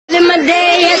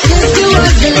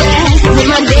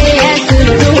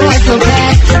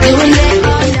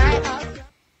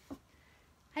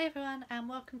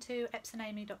welcome to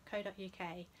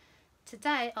epsonamy.co.uk.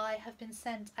 Today I have been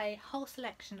sent a whole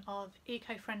selection of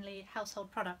eco-friendly household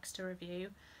products to review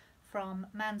from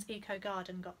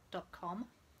mansecogarden.com,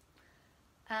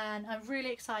 and I'm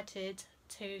really excited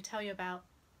to tell you about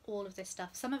all of this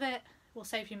stuff. Some of it will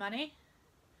save you money,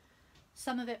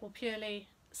 some of it will purely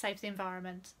save the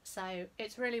environment, so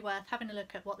it's really worth having a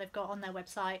look at what they've got on their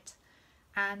website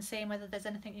and seeing whether there's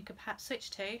anything you could perhaps switch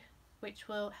to which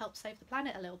will help save the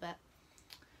planet a little bit.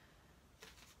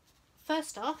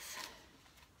 First off,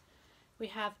 we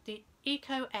have the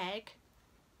ecoegg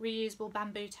reusable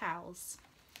bamboo towels.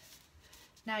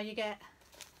 Now you get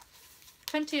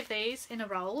 20 of these in a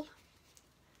roll,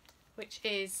 which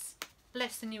is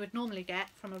less than you would normally get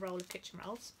from a roll of kitchen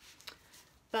rolls.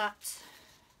 But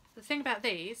the thing about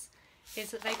these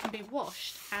is that they can be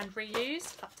washed and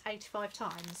reused up to 85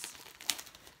 times.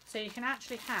 So you can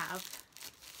actually have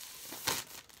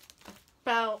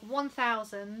about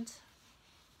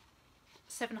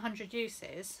 1,700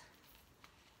 uses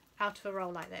out of a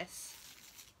roll like this.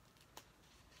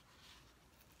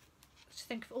 Just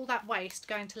think of all that waste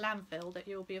going to landfill that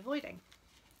you'll be avoiding.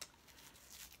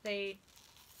 The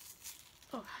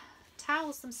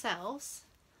towels themselves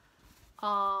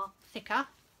are thicker,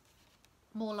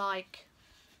 more like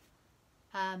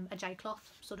a J-cloth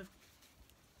sort of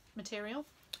material,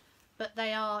 but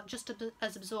they are just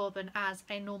as absorbent as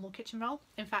a normal kitchen roll.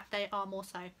 In fact, they are more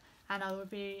so, and I will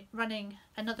be running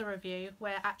another review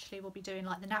where actually we'll be doing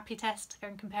like the nappy test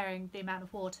and comparing the amount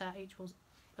of water each will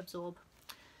absorb.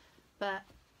 But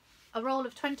a roll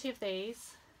of 20 of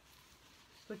these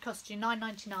would cost you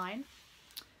 £9.99,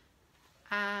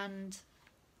 and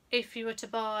if you were to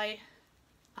buy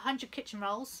 100 kitchen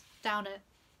rolls down at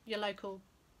your local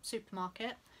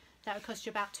supermarket, that would cost you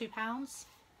about £2.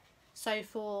 So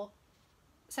for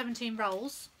 17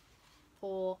 rolls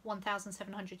for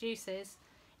 1,700 uses,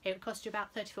 it would cost you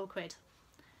about 34 quid.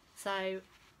 So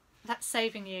that's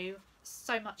saving you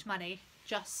so much money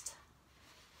just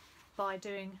by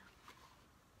doing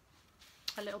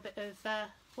a little bit of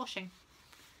washing,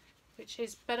 which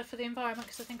is better for the environment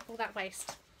because I think of all that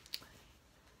waste.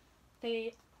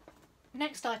 The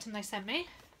next item they sent me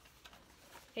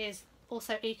is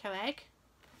also ecoegg.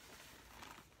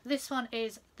 This one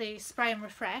is the spray and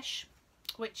refresh,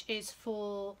 which is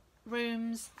for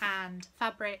rooms and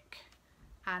fabric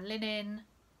and linen,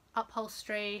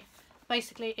 upholstery.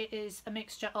 Basically it is a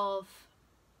mixture of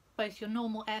both your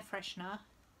normal air freshener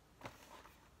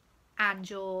and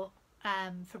your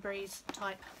Febreze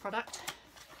type product.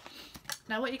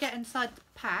 Now what you get inside the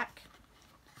pack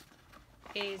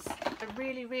is a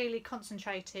really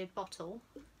concentrated bottle,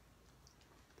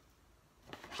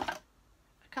 a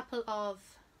couple of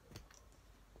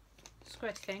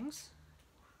squirt things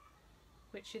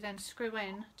which you then screw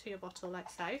in to your bottle like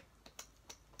so.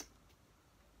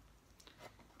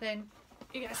 Then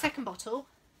you get a second bottle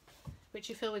which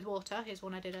you fill with water. Here's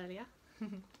one I did earlier.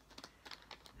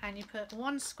 And you put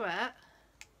one squirt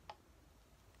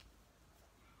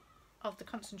of the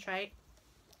concentrate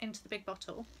into the big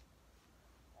bottle.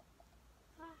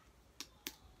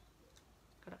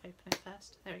 Got to open it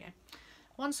first. There we go.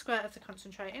 One squirt of the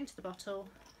concentrate into the bottle.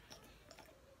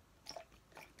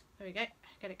 There we go.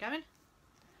 Get it going.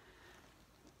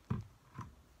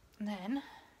 And then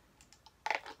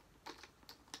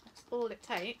that's all it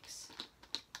takes.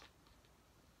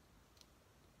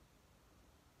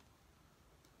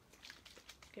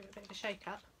 Give it a bit of a shake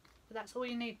up, but that's all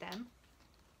you need then.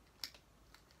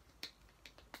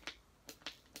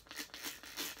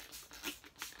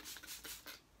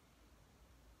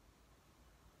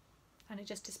 And it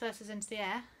just disperses into the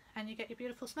air and you get your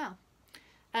beautiful smell.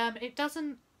 It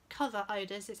doesn't cover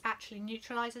odours, it actually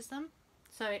neutralises them,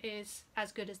 so it is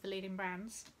as good as the leading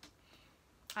brands,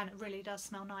 and it really does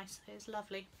smell nice. It is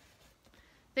lovely.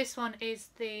 This one is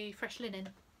the fresh linen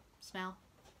smell,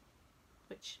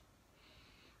 which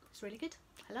is really good.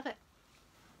 I love it.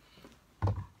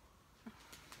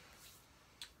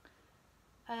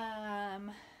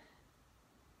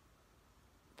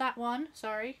 That one,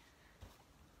 sorry,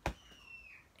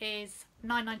 is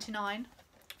 £9.99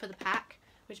 for the pack,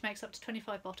 which makes up to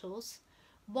 25 bottles.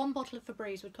 One bottle of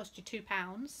Febreze would cost you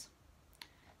 £2,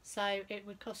 so it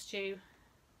would cost you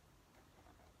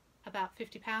about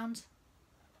 £50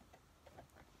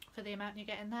 for the amount you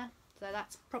get in there, so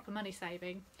that's proper money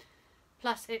saving.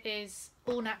 Plus it is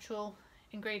all natural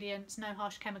ingredients, no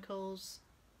harsh chemicals,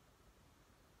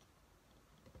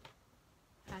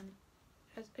 and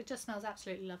it just smells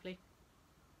absolutely lovely.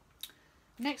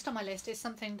 Next on my list is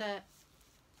something that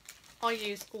I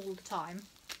use all the time,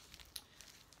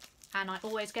 and I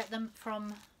always get them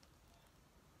from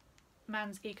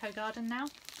Man's Eco Garden now,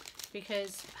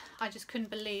 because I just couldn't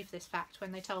believe this fact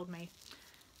when they told me.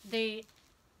 We're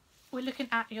looking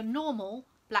at your normal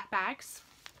black bags,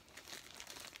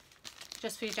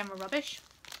 just for your general rubbish,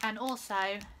 and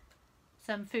also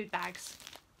some food bags.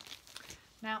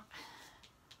 Now,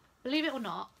 believe it or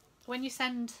not, when you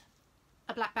send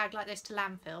a black bag like this to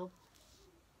landfill,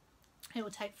 it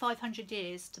will take 500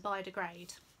 years to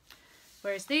biodegrade,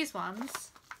 whereas these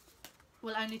ones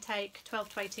will only take 12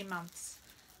 to 18 months.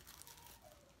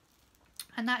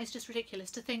 And that is just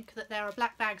ridiculous to think that there are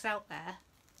black bags out there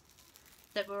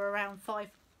that were around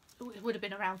would have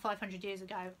been around 500 years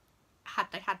ago, had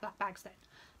they had black bags then.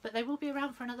 But they will be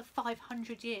around for another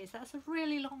 500 years. That's a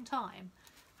really long time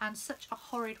and such a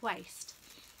horrid waste.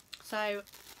 So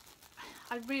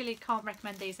I really can't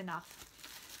recommend these enough.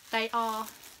 They are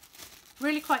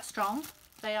really quite strong.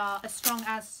 They are as strong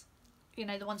as, you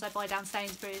know, the ones I buy down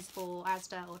Sainsbury's or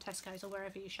Asda or Tesco's or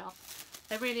wherever you shop.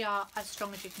 They really are as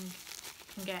strong as you can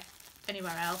get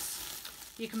anywhere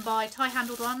else. You can buy tie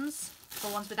handled ones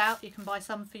or ones without. You can buy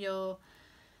some for your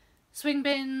swing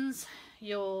bins,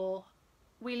 your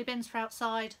wheelie bins for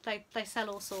outside. They sell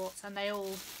all sorts and they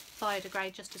all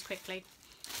biodegrade just as quickly.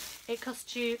 It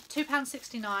costs you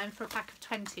 £2.69 for a pack of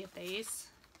 20 of these,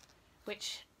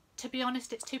 which, to be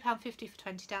honest, it's £2.50 for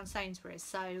 20 down Sainsbury's,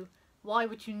 so why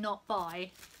would you not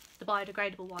buy the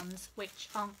biodegradable ones, which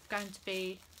aren't going to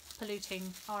be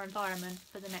polluting our environment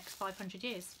for the next 500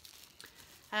 years.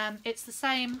 It's the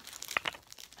same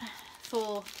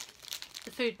for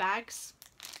the food bags.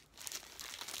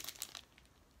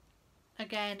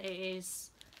 Again, it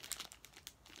is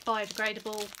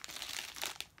biodegradable,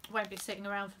 won't be sitting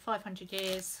around for 500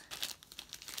 years.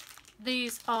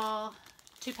 These are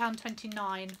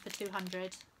 £2.29 for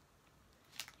 200.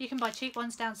 You can buy cheap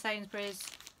ones down Sainsbury's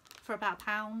for about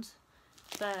 £1,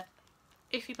 but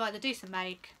if you buy the decent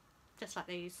make, just like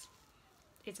these,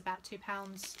 it's about £2.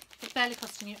 It's barely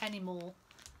costing you any more,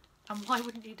 and why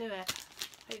wouldn't you do it?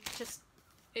 It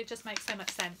just makes so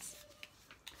much sense.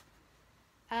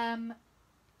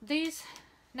 These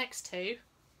next two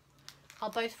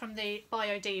are both from the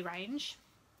BioD range.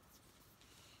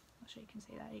 I'm sure you can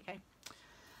see that. There you go.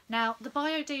 Now, the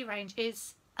BioD range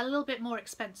is a little bit more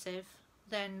expensive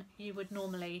than you would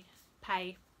normally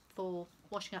pay for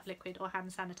washing up liquid or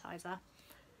hand sanitizer,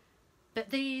 but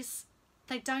these,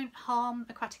 they don't harm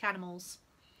aquatic animals.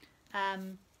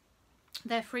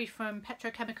 They're free from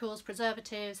petrochemicals,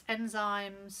 preservatives,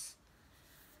 enzymes.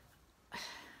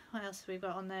 What else have we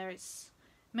got on there? It's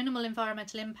minimal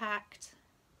environmental impact,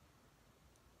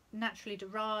 naturally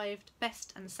derived,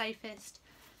 best and safest.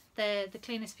 They're the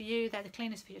cleanest for you, they're the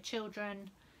cleanest for your children.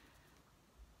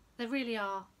 They really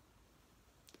are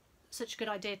such a good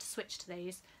idea to switch to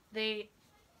these. The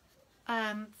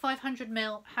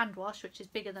 500ml hand wash, which is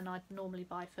bigger than I'd normally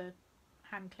buy for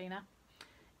hand cleaner,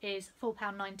 is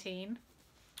 £4.19.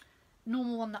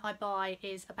 Normal one that I buy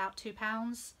is about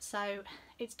 £2, so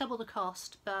it's double the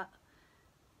cost, but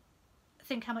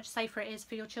think how much safer it is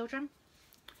for your children.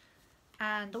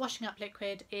 And the washing up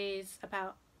liquid is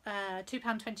about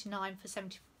 £2.29 for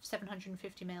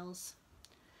 750ml.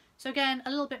 So again,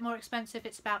 a little bit more expensive.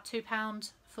 It's about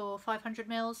 £2 for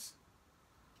 500ml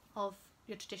of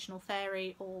your traditional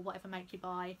fairy or whatever make you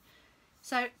buy.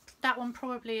 So that one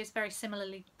probably is very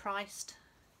similarly priced.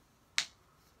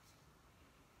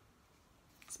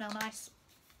 Smell nice,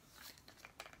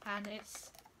 and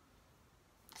it's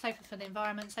safer for the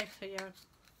environment, safer for your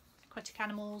aquatic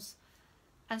animals,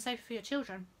 and safer for your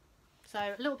children. So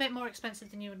a little bit more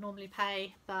expensive than you would normally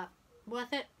pay, but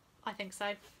worth it? I think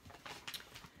so.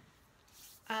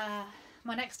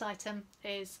 My next item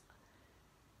is,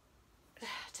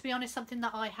 to be honest, something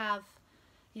that I have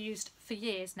used for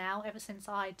years now, ever since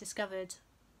I discovered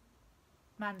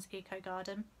Man's Eco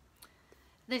Garden.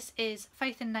 This is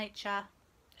Faith in Nature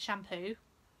shampoo.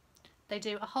 They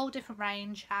do a whole different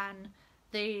range, and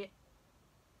the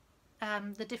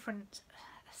different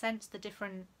scents, the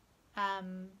different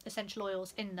essential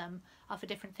oils in them are for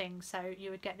different things. So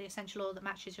you would get the essential oil that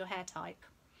matches your hair type.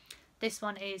 This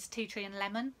one is tea tree and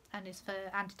lemon and is for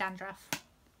anti-dandruff.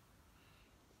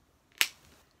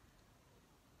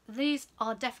 These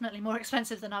are definitely more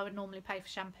expensive than I would normally pay for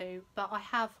shampoo, but I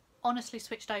have honestly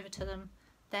switched over to them.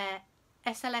 They're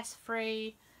SLS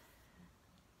free.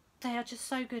 They are just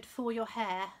so good for your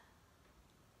hair.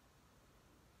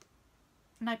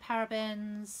 No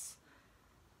parabens.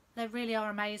 They really are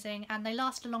amazing, and they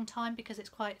last a long time because it's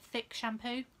quite thick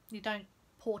shampoo. You don't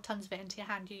pour tons of it into your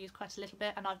hand, you use quite a little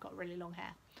bit, and I've got really long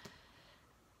hair.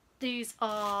 These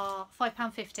are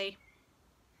 £5.50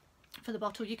 for the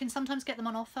bottle. You can sometimes get them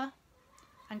on offer,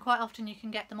 and quite often you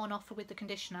can get them on offer with the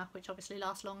conditioner, which obviously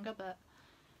lasts longer, but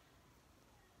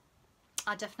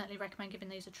I definitely recommend giving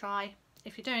these a try.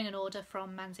 If you're doing an order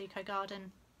from Man's Eco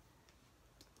Garden,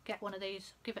 get one of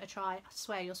these, give it a try. I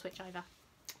swear you'll switch over.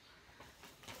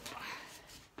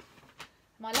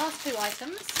 My last two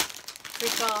items,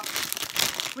 we've got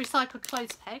recycled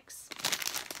clothes pegs.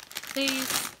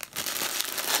 These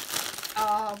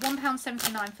are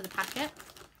 £1.79 for the packet.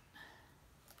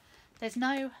 There's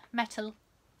no metal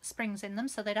springs in them,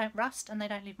 so they don't rust and they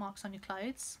don't leave marks on your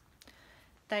clothes.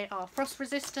 They are frost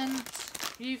resistant,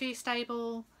 UV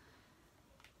stable,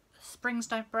 springs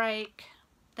don't break.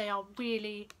 They are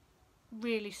really,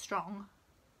 really strong.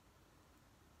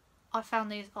 I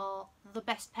found these are the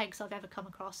best pegs I've ever come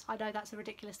across. I know that's a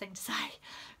ridiculous thing to say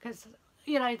because,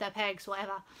 you know, they're pegs,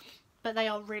 whatever, but they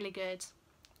are really good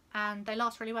and they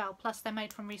last really well. Plus they're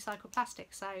made from recycled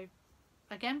plastic, so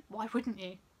again, why wouldn't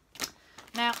you?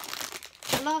 Now,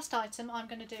 the last item I'm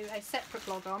going to do a separate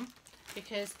vlog on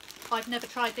because I've never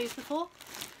tried these before.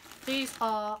 These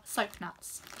are soap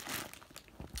nuts,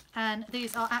 and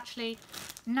these are actually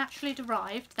naturally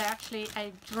derived. They're actually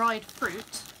a dried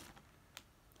fruit.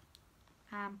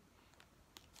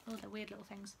 Oh, they're weird little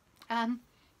things.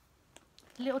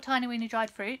 Little tiny weeny dried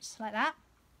fruits like that.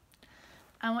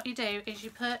 And what you do is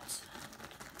you put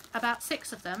about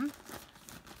 6 of them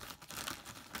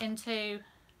into,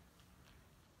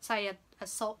 say, a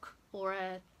sock, or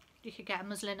you could get a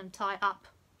muslin and tie it up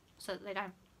so that they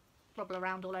don't wobble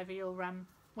around all over your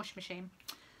washing machine.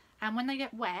 And when they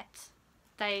get wet,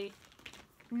 they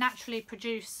naturally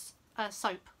produce a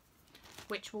soap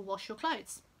which will wash your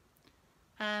clothes.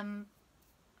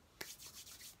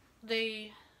 The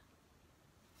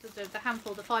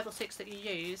handful, the 5 or 6 that you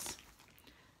use,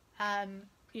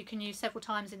 you can use several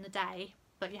times in the day,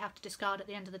 but you have to discard at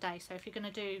the end of the day. So if you're going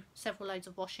to do several loads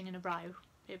of washing in a row,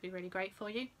 it would be really great for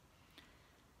you.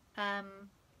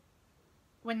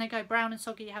 When they go brown and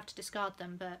soggy, you have to discard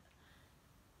them, but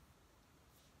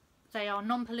they are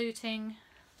non-polluting,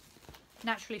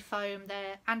 naturally foam,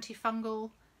 they're antifungal,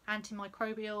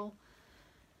 antimicrobial.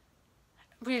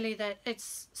 Really,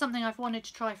 it's something I've wanted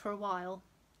to try for a while.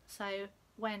 So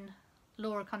when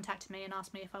Laura contacted me and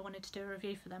asked me if I wanted to do a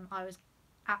review for them, I was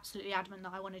absolutely adamant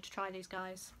that I wanted to try these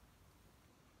guys.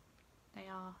 They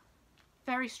are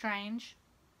very strange,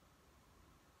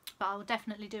 but I will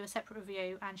definitely do a separate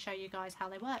review and show you guys how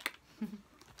they work.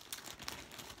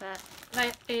 But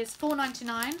that is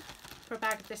 £4.99 for a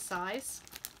bag of this size,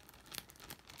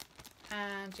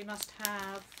 and you must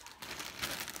have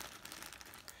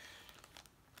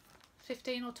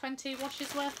 15 or 20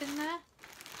 washes worth in there.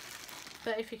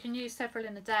 But if you can use several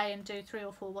in a day and do 3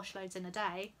 or 4 wash loads in a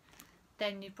day,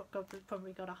 then you've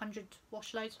probably got 100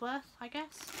 wash loads worth, I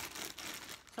guess.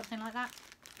 Something like that.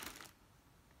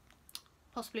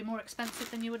 Possibly more expensive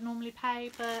than you would normally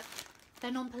pay, but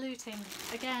they're non-polluting.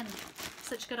 Again,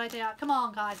 such a good idea. Come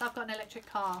on guys, I've got an electric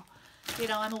car. You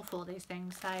know, I'm all for these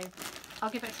things, so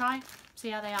I'll give it a try, see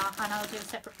how they are, and I'll do a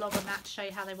separate vlog on that to show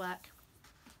you how they work.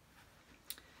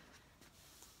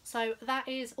 So that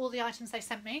is all the items they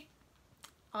sent me.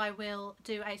 I will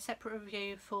do a separate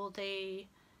review for the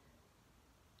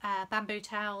bamboo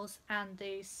towels and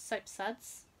the soap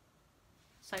suds,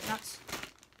 soap nuts,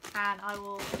 and I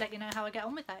will let you know how I get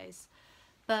on with those.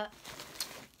 But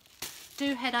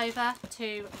do head over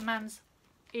to Man's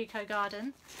Eco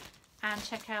Garden and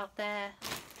check out their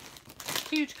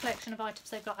huge collection of items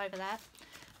they've got over there,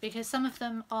 because some of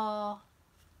them are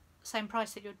the same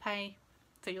price that you would pay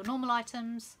for your normal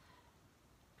items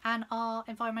and are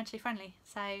environmentally friendly.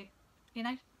 So, you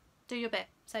know, do your bit,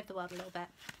 save the world a little bit.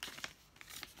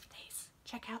 These,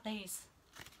 check out these.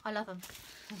 I love them.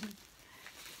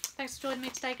 Thanks for joining me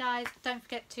today, guys. Don't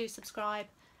forget to subscribe,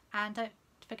 and don't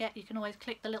forget you can always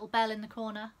click the little bell in the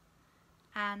corner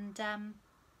and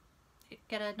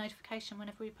get a notification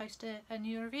whenever we post a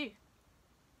new review.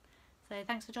 So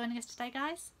thanks for joining us today,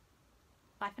 guys.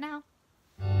 Bye for now.